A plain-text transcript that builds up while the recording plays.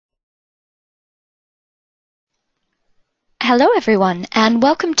Hello everyone, and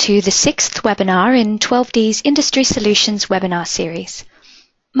welcome to the 6th webinar in 12D's Industry Solutions webinar series.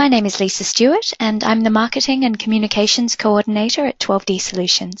 My name is Lisa Stewart and I'm the Marketing and Communications Coordinator at 12D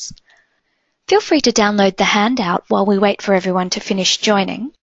Solutions. Feel free to download the handout while we wait for everyone to finish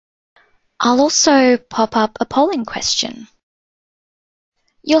joining. I'll also pop up a polling question.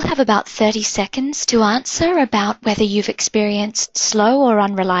 You'll have about 30 seconds to answer about whether you've experienced slow or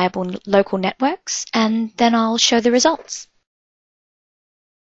unreliable local networks, and then I'll show the results.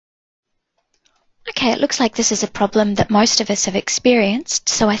 Okay, it looks like this is a problem that most of us have experienced,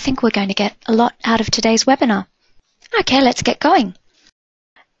 so I think we're going to get a lot out of today's webinar. Okay, let's get going.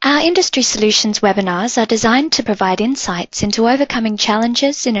 Our Industry Solutions webinars are designed to provide insights into overcoming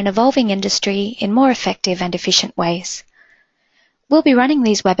challenges in an evolving industry in more effective and efficient ways. We'll be running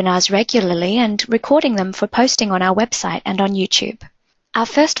these webinars regularly and recording them for posting on our website and on YouTube. Our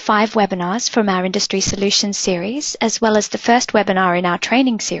first 5 webinars from our Industry Solutions series, as well as the first webinar in our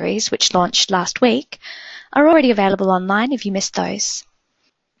training series, which launched last week, are already available online if you missed those.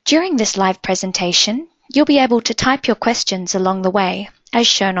 During this live presentation, you'll be able to type your questions along the way, as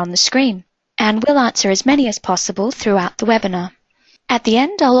shown on the screen, and we'll answer as many as possible throughout the webinar. At the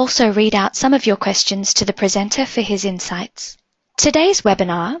end, I'll also read out some of your questions to the presenter for his insights. Today's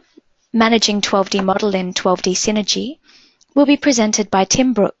webinar, Managing 12D Model in 12D Synergy, will be presented by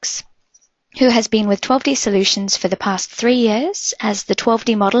Tim Brooks, who has been with 12D Solutions for the past 3 years as the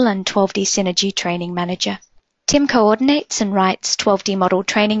 12D Model and 12D Synergy Training Manager. Tim coordinates and writes 12D Model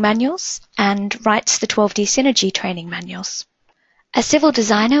training manuals and writes the 12D Synergy training manuals. A civil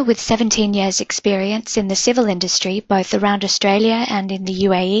designer with 17 years' experience in the civil industry, both around Australia and in the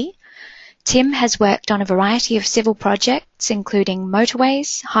UAE, Tim has worked on a variety of civil projects including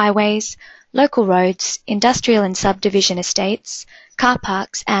motorways, highways, local roads, industrial and subdivision estates, car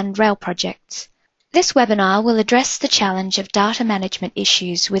parks and rail projects. This webinar will address the challenge of data management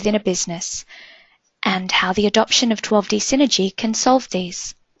issues within a business and how the adoption of 12D Synergy can solve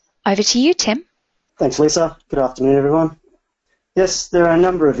these. Over to you, Tim. Thanks, Lisa. Good afternoon, everyone. Yes, there are a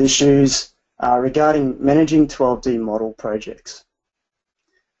number of issues regarding managing 12D model projects.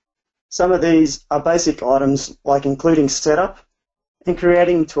 Some of these are basic items like including setup and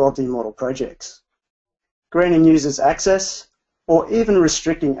creating 12D model projects, granting users access or even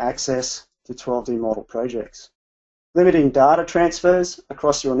restricting access to 12D model projects, limiting data transfers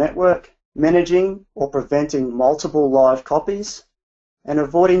across your network, managing or preventing multiple live copies, and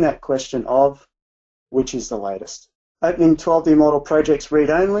avoiding that question of which is the latest, opening 12D model projects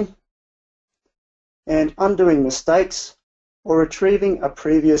read-only, and undoing mistakes or retrieving a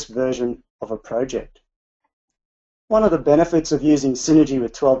previous version of a project. One of the benefits of using Synergy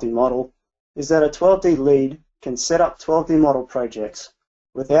with 12D Model is that a 12D lead can set up 12D Model projects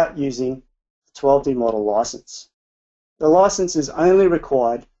without using the 12D Model license. The license is only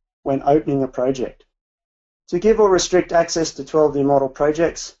required when opening a project. To give or restrict access to 12D Model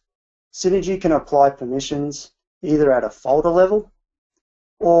projects, Synergy can apply permissions either at a folder level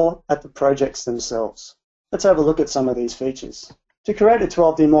or at the projects themselves. Let's have a look at some of these features. To create a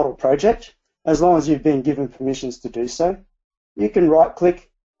 12D model project, as long as you've been given permissions to do so, you can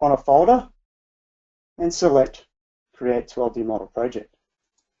right-click on a folder and select Create 12D Model Project.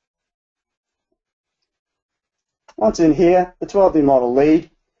 Once in here, the 12D model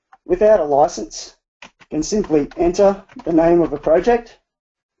lead, without a license, can simply enter the name of a project,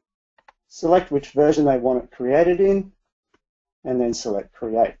 select which version they want it created in, and then select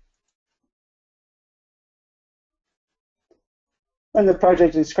Create. When the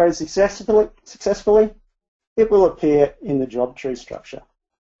project is created successfully, it will appear in the job tree structure.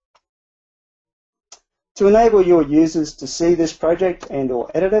 To enable your users to see this project and/or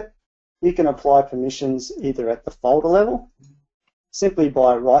edit it, you can apply permissions either at the folder level, simply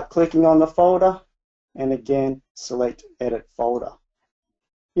by right-clicking on the folder, and again select Edit Folder.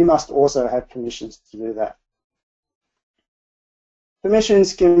 You must also have permissions to do that.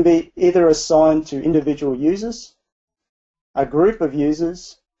 Permissions can be either assigned to individual users, a group of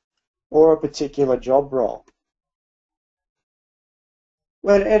users, or a particular job role.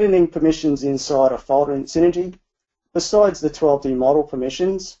 When editing permissions inside a folder in Synergy, besides the 12D model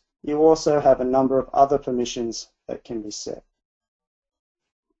permissions, you also have a number of other permissions that can be set.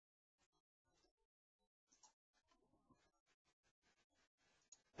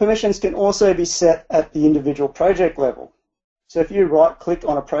 Permissions can also be set at the individual project level. So if you right-click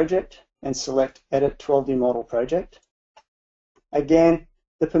on a project and select Edit 12D Model Project, again,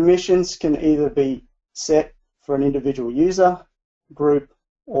 the permissions can either be set for an individual user, group,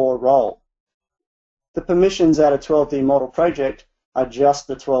 or role. The permissions at a 12D model project are just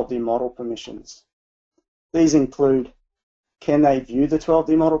the 12D model permissions. These include can they view the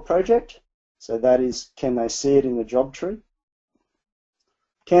 12D model project? So that is, can they see it in the job tree?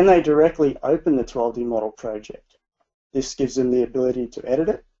 Can they directly open the 12D model project? This gives them the ability to edit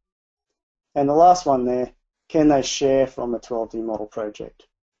it. And the last one there, can they share from a 12D model project,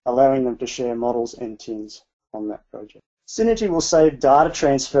 allowing them to share models and tins on that project. Synergy will save data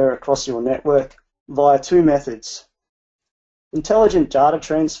transfer across your network via two methods. Intelligent data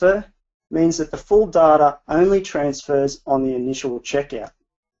transfer means that the full data only transfers on the initial checkout.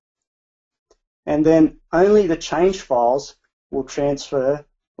 And then only the change files will transfer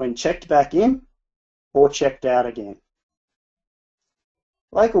when checked back in or checked out again.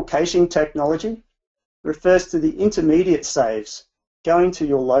 Local caching technology refers to the intermediate saves going to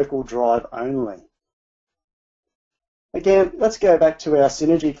your local drive only. Again, let's go back to our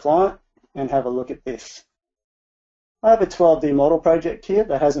Synergy client and have a look at this. I have a 12D model project here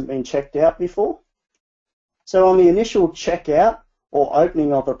that hasn't been checked out before. So on the initial checkout or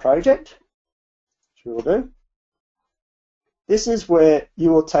opening of a project, which we will do, this is where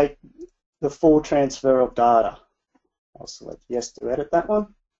you will take the full transfer of data. I'll select yes to edit that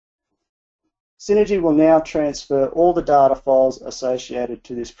one. Synergy will now transfer all the data files associated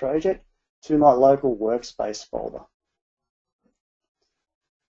to this project to my local workspace folder.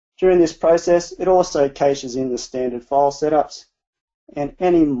 During this process, it also caches in the standard file setups and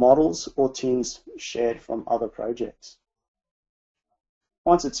any models or tins shared from other projects.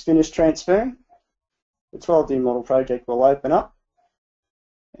 Once it's finished transferring, the 12D model project will open up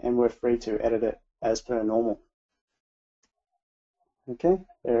and we're free to edit it as per normal. Okay,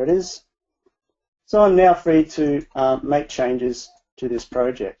 there it is. So I'm now free to make changes to this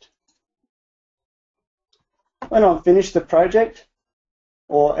project. When I've finished the project,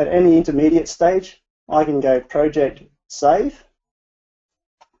 or at any intermediate stage, I can go project save,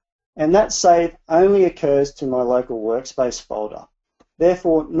 and that save only occurs to my local workspace folder,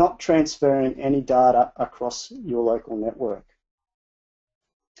 therefore not transferring any data across your local network.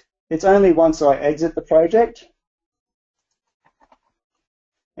 It's only once I exit the project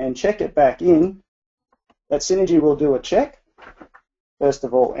and check it back in that Synergy will do a check, first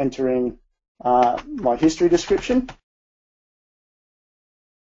of all entering my history description.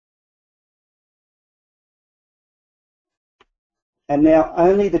 And now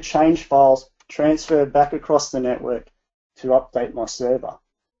only the change files transfer back across the network to update my server.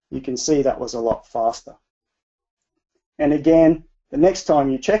 You can see that was a lot faster. And again, the next time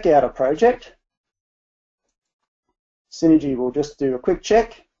you check out a project, Synergy will just do a quick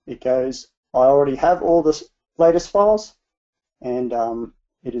check. It goes, I already have all the latest files, and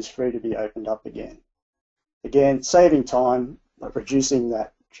it is free to be opened up again. Again, saving time, but reducing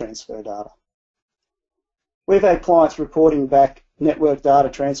that transfer data. We've had clients reporting back network data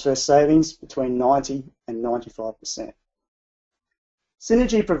transfer savings between 90 and 95%.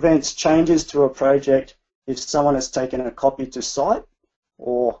 Synergy prevents changes to a project if someone has taken a copy to site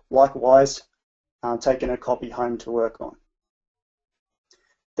or likewise taken a copy home to work on.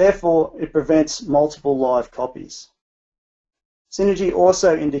 Therefore, it prevents multiple live copies. Synergy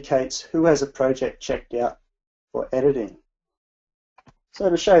also indicates who has a project checked out for editing. So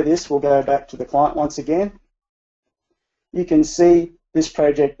to show this, we'll go back to the client once again. You can see this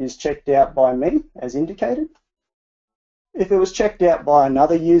project is checked out by me, as indicated. If it was checked out by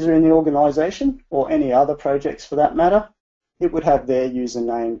another user in the organization, or any other projects for that matter, it would have their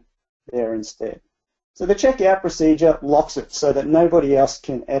username there instead. So the checkout procedure locks it so that nobody else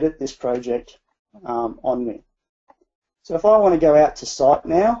can edit this project on me. So if I want to go out to site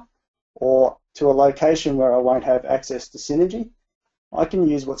now, or to a location where I won't have access to Synergy, I can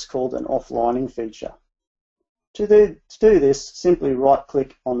use what's called an offlining feature. To do this, simply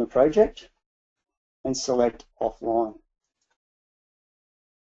right-click on the project and select offline.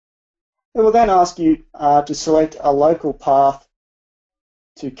 It will then ask you to select a local path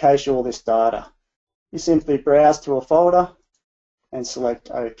to cache all this data. You simply browse to a folder and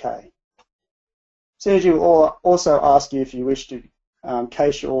select OK. Synergy will also ask you if you wish to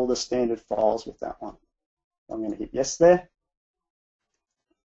cache all the standard files with that one. I'm going to hit yes there.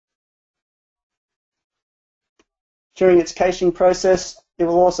 During its caching process, it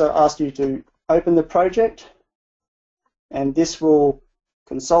will also ask you to open the project, and this will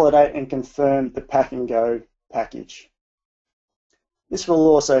consolidate and confirm the pack and go package. This will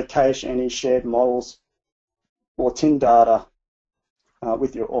also cache any shared models or tin data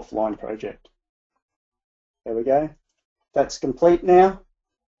with your offline project. There we go. That's complete now,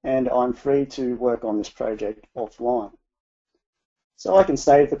 and I'm free to work on this project offline. So I can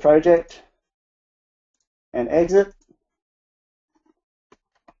save the project and exit.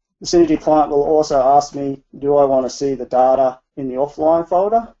 The Synergy client will also ask me, do I want to see the data in the offline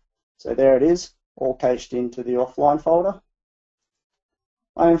folder? So there it is, all cached into the offline folder.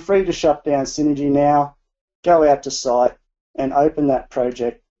 I am free to shut down Synergy now, go out to site, and open that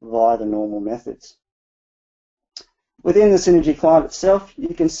project via the normal methods. Within the Synergy client itself,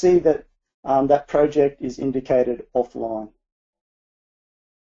 you can see that that project is indicated offline.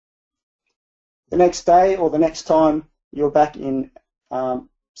 The next day or the next time you're back in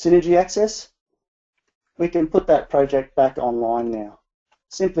Synergy access, we can put that project back online now.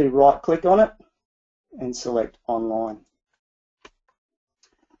 Simply right-click on it and select online.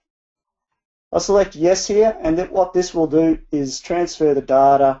 I'll select yes here, and what this will do is transfer the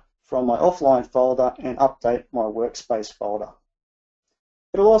data from my offline folder and update my workspace folder.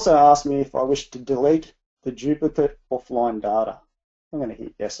 It'll also ask me if I wish to delete the duplicate offline data. I'm going to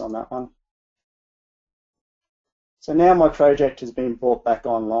hit yes on that one. So now my project has been brought back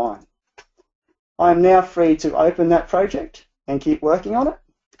online. I am now free to open that project and keep working on it,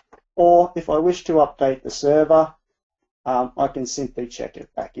 or if I wish to update the server, I can simply check it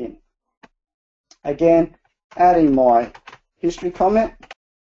back in. Again, adding my history comment,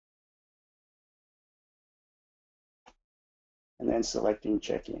 and then selecting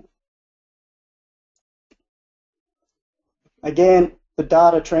check-in. Again, the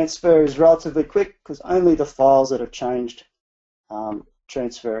data transfer is relatively quick because only the files that have changed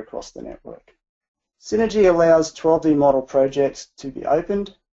transfer across the network. Synergy allows 12D model projects to be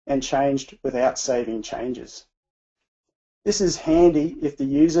opened and changed without saving changes. This is handy if the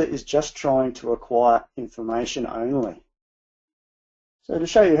user is just trying to acquire information only. So to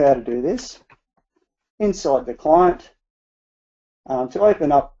show you how to do this, inside the client, to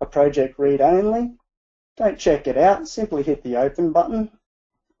open up a project read-only, don't check it out, simply hit the open button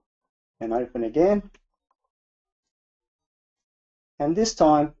and open again. And this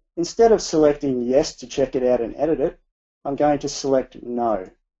time, instead of selecting yes to check it out and edit it, I'm going to select no,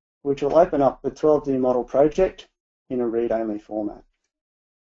 which will open up the 12D model project in a read-only format.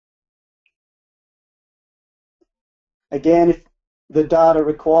 Again, if the data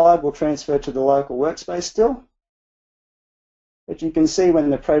required will transfer to the local workspace still, but you can see when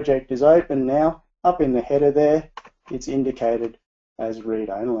the project is open now, up in the header there, it's indicated as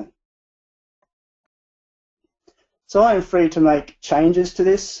read-only. So I am free to make changes to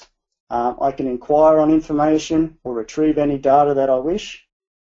this. I can inquire on information or retrieve any data that I wish.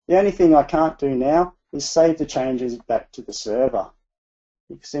 The only thing I can't do now is save the changes back to the server.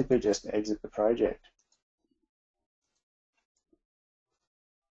 You can simply just exit the project.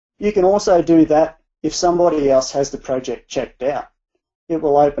 You can also do that if somebody else has the project checked out. It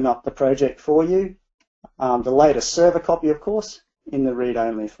will open up the project for you, the latest server copy of course, in the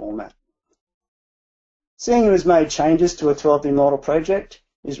read-only format. Seeing who has made changes to a 12D model project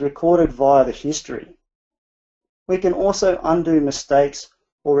is recorded via the history. We can also undo mistakes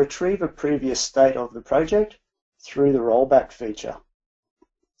or retrieve a previous state of the project through the rollback feature.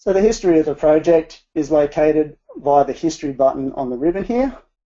 So the history of the project is located via the history button on the ribbon here.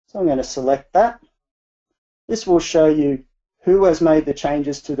 So I'm going to select that. This will show you who has made the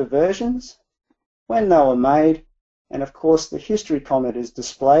changes to the versions, when they were made, and of course the history comment is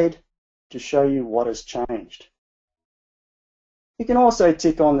displayed to show you what has changed. You can also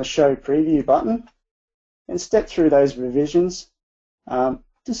tick on the Show Preview button and step through those revisions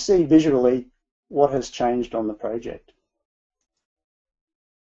to see visually what has changed on the project.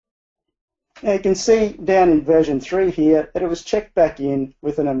 Now you can see down in version 3 here that it was checked back in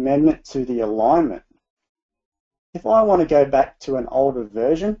with an amendment to the alignment. If I want to go back to an older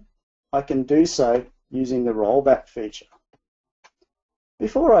version, I can do so using the rollback feature.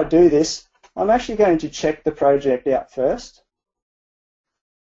 Before I do this, I'm actually going to check the project out first.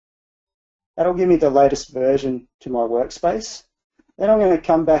 That'll give me the latest version to my workspace. Then I'm going to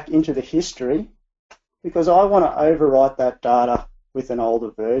come back into the history because I want to overwrite that data with an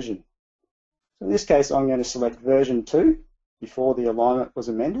older version. So in this case, I'm going to select version 2 before the alignment was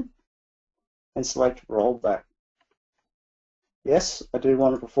amended and select rollback. Yes, I do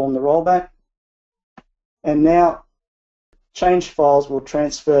want to perform the rollback. And now changed files will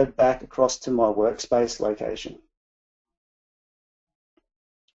transfer back across to my workspace location.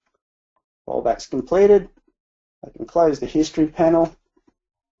 Rollback's completed. I can close the history panel,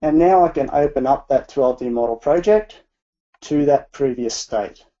 and now I can open up that 12D model project to that previous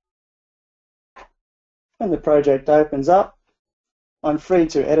state. When the project opens up, I'm free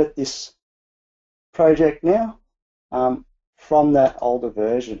to edit this project now from that older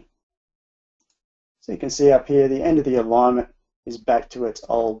version. So you can see up here the end of the alignment is back to its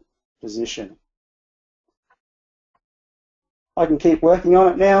old position. I can keep working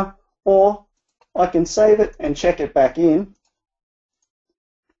on it now, or I can save it and check it back in,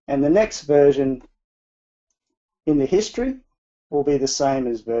 and the next version in the history will be the same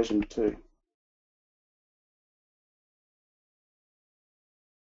as version 2.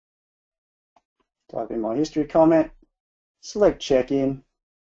 Type in my history comment, select check-in.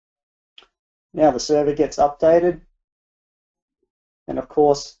 Now the server gets updated, and of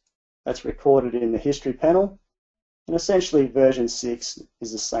course that's recorded in the history panel, and essentially version 6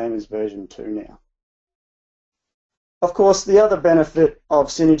 is the same as version 2 now. Of course, the other benefit of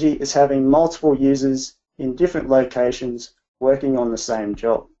Synergy is having multiple users in different locations working on the same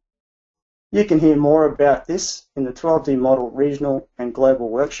job. You can hear more about this in the 12D Model Regional and Global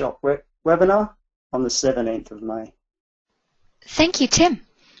Workshop webinar on the 17th of May. Thank you, Tim.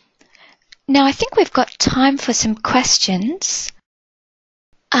 Now I think we've got time for some questions.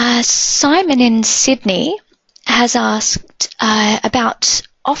 Simon in Sydney has asked about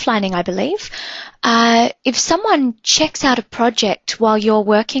offlining, I believe. If someone checks out a project while you're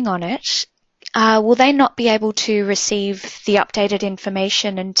working on it, will they not be able to receive the updated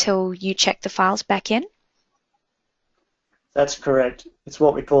information until you check the files back in? That's correct. It's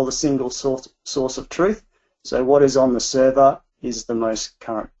what we call the single source of truth. So what is on the server is the most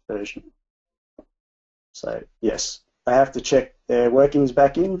current version. So yes, they have to check their workings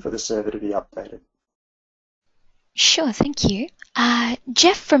back in for the server to be updated. Sure, thank you.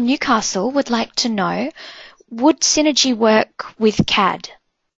 Jeff from Newcastle would like to know, would Synergy work with CAD?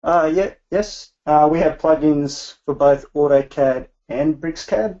 Yes. We have plugins for both AutoCAD and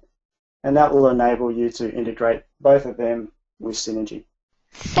BricsCAD, and that will enable you to integrate both of them with Synergy.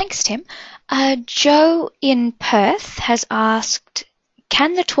 Thanks, Tim. Joe in Perth has asked,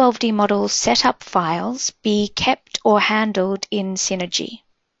 can the 12D model setup files be kept or handled in Synergy?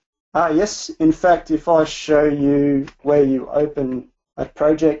 Yes, in fact, if I show you where you open a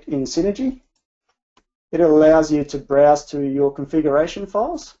project in Synergy, it allows you to browse to your configuration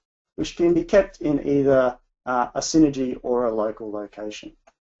files, which can be kept in either a Synergy or a local location.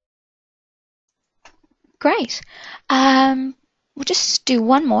 Great. We'll just do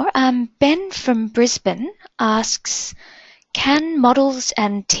one more. Ben from Brisbane asks, can models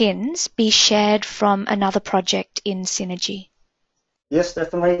and tins be shared from another project in Synergy? Yes,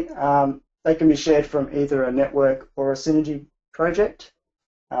 definitely. They can be shared from either a network or a Synergy project.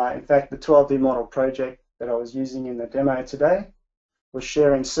 In fact, the 12D model project that I was using in the demo today was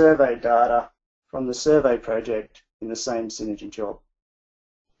sharing survey data from the survey project in the same Synergy job.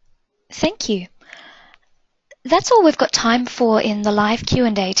 Thank you. That's all we've got time for in the live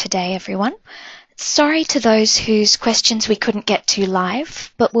Q&A today, everyone. Sorry to those whose questions we couldn't get to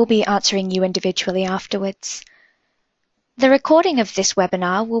live, but we'll be answering you individually afterwards. The recording of this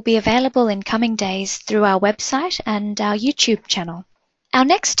webinar will be available in coming days through our website and our YouTube channel. Our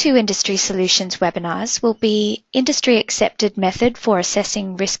next 2 Industry Solutions webinars will be Industry Accepted Method for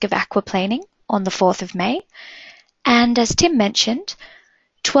Assessing Risk of Aquaplaning on the 4th of May, and as Tim mentioned,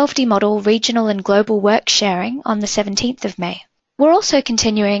 12D Model Regional and Global Worksharing on the 17th of May. We're also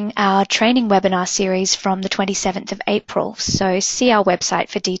continuing our training webinar series from the 27th of April, so see our website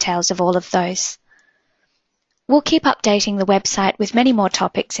for details of all of those. We'll keep updating the website with many more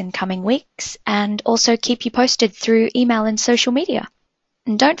topics in coming weeks and also keep you posted through email and social media.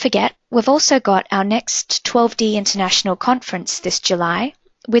 And don't forget, we've also got our next 12D International Conference this July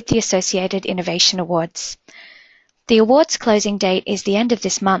with the associated Innovation Awards. The awards closing date is the end of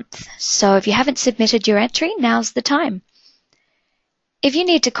this month, so if you haven't submitted your entry, now's the time. If you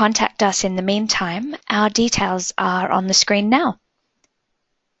need to contact us in the meantime, our details are on the screen now.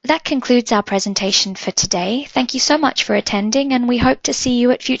 That concludes our presentation for today. Thank you so much for attending, and we hope to see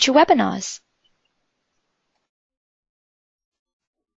you at future webinars.